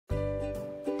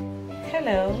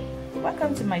Hello,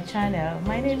 welcome to my channel.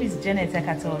 My name is Janet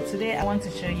Ekato. Today I want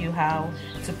to show you how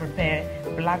to prepare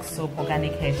black soap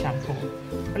organic hair shampoo.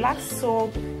 Black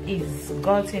soap is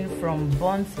gotten from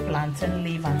burnt plantain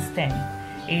leaf and stem.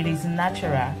 It is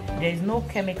natural. There is no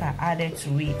chemical added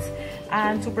to it.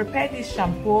 And to prepare this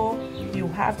shampoo, you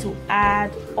have to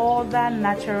add other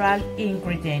natural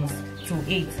ingredients to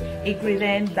it.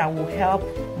 Ingredients that will help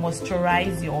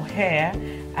moisturize your hair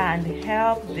and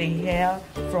help the hair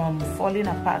from falling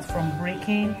apart, from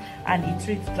breaking, and it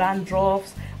treats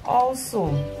dandruffs.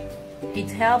 Also, it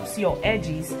helps your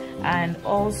edges and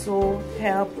also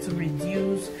help to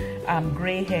reduce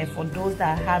gray hair for those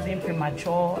that are having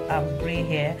premature gray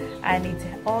hair, and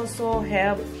it also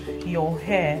helps your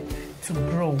hair to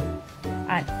grow.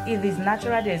 And it is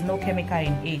natural, there is no chemical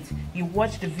in it. You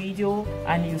watch the video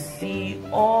and you see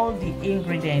all the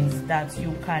ingredients that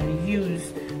you can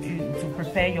use to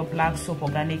prepare your black soap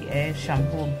organic hair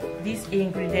shampoo. These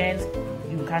ingredients,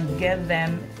 you can get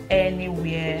them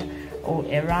anywhere or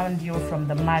around you from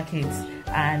the markets,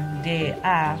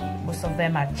 and most of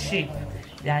them are cheap.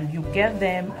 And you get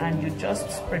them and you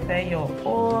just prepare your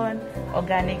own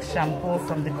organic shampoo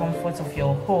from the comfort of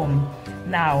your home.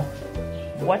 Now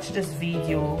watch this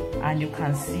video and you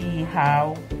can see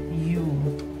how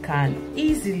you can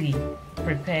easily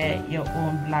prepare your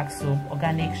own black soap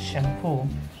organic shampoo.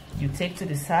 You take to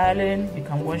the salon, you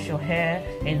can wash your hair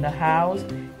in the house.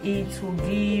 It will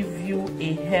give you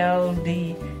a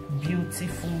healthy,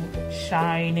 beautiful,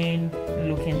 shining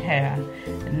looking hair.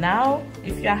 Now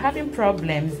if you are having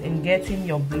problems in getting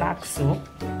your black soap,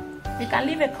 you can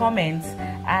leave a comment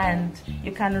and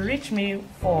you can reach me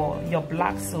for your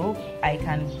black soap. I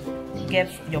can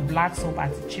get your black soap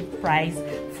at a cheap price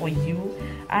for you.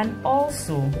 And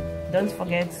also don't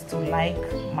forget to like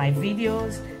my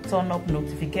videos, turn up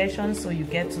notifications so you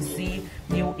get to see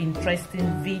new interesting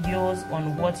videos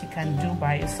on what you can do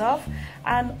by yourself,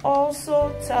 and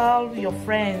also tell your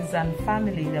friends and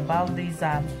family about this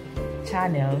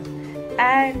channel.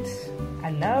 And I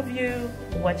love you.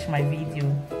 Watch my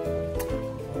video.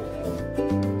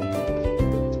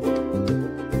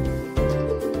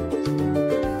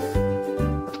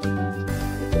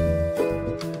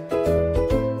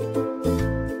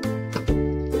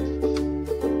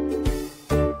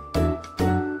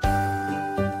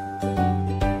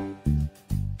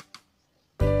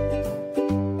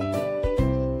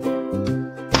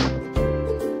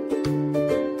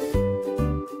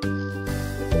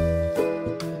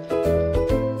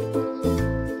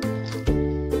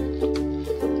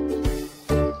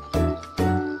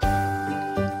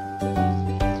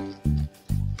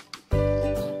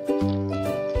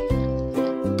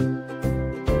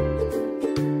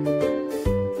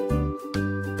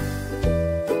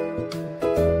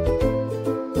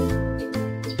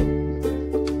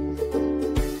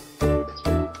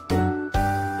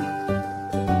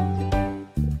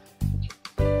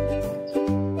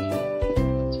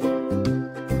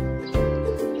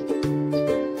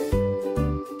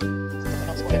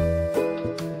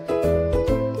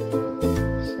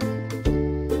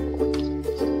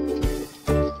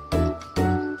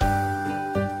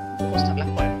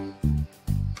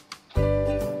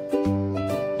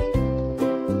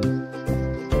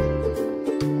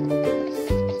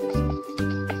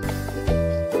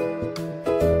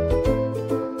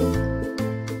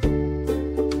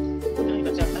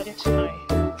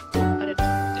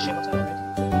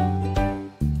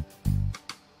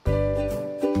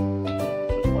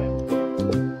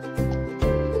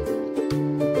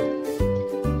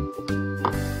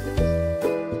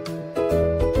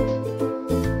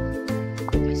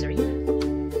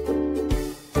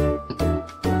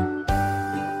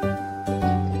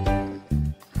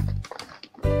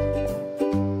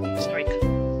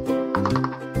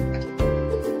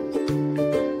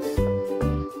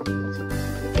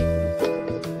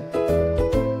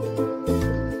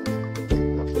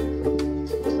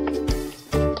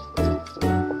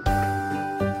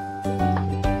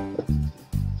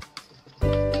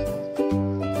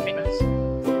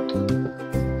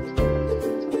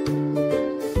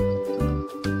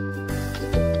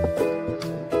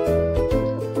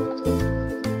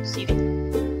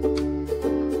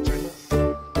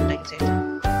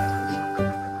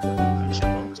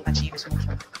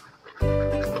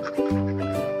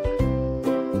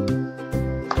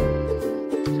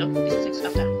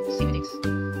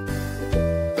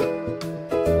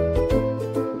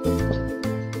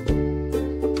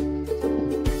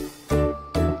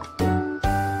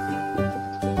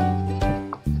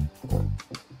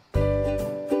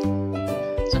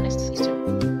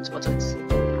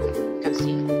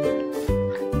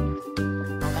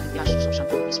 Organic blush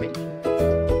shampoo is ready.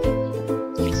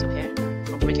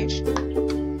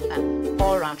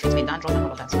 dandruff and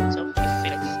all of that. So you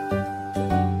feel it.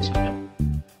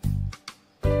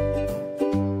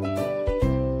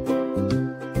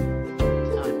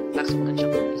 Black soap organic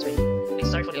shampoo is very.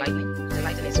 Sorry for the lighting. The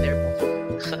lighting is very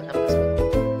poor.